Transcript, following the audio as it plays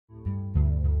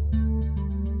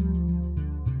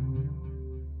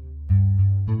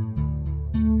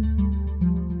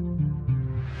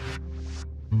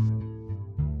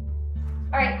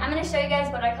going to show you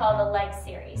guys what I call the leg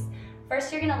series.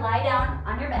 First, you're going to lie down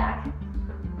on your back,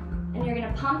 and you're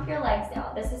going to pump your legs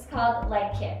out. This is called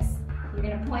leg kicks. You're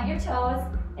going to point your toes,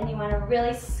 and you want to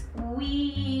really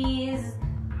squeeze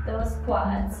those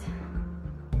quads.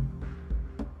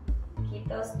 Keep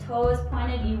those toes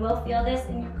pointed. You will feel this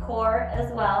in your core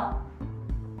as well.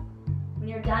 When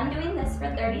you're done doing this for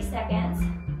 30 seconds,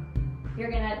 you're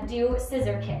going to do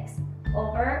scissor kicks.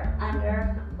 Over,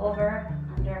 under, over,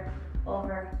 under,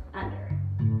 over, under.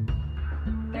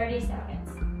 30 seconds.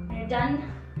 When you're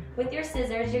done with your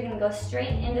scissors, you're going to go straight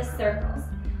into circles.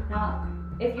 Now,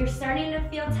 if you're starting to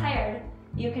feel tired,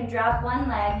 you can drop one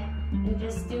leg and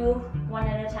just do one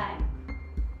at a time.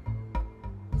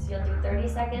 So you'll do 30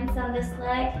 seconds on this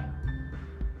leg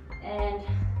and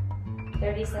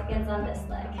 30 seconds on this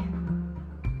leg.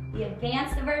 The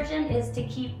advanced version is to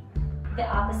keep the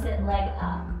opposite leg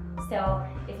up. So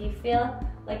if you feel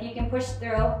like you can push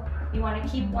through, you want to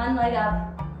keep one leg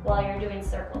up while you're doing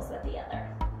circles with the other.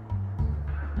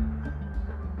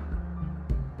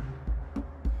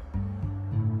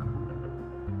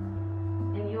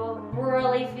 And you'll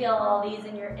really feel all these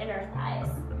in your inner thighs.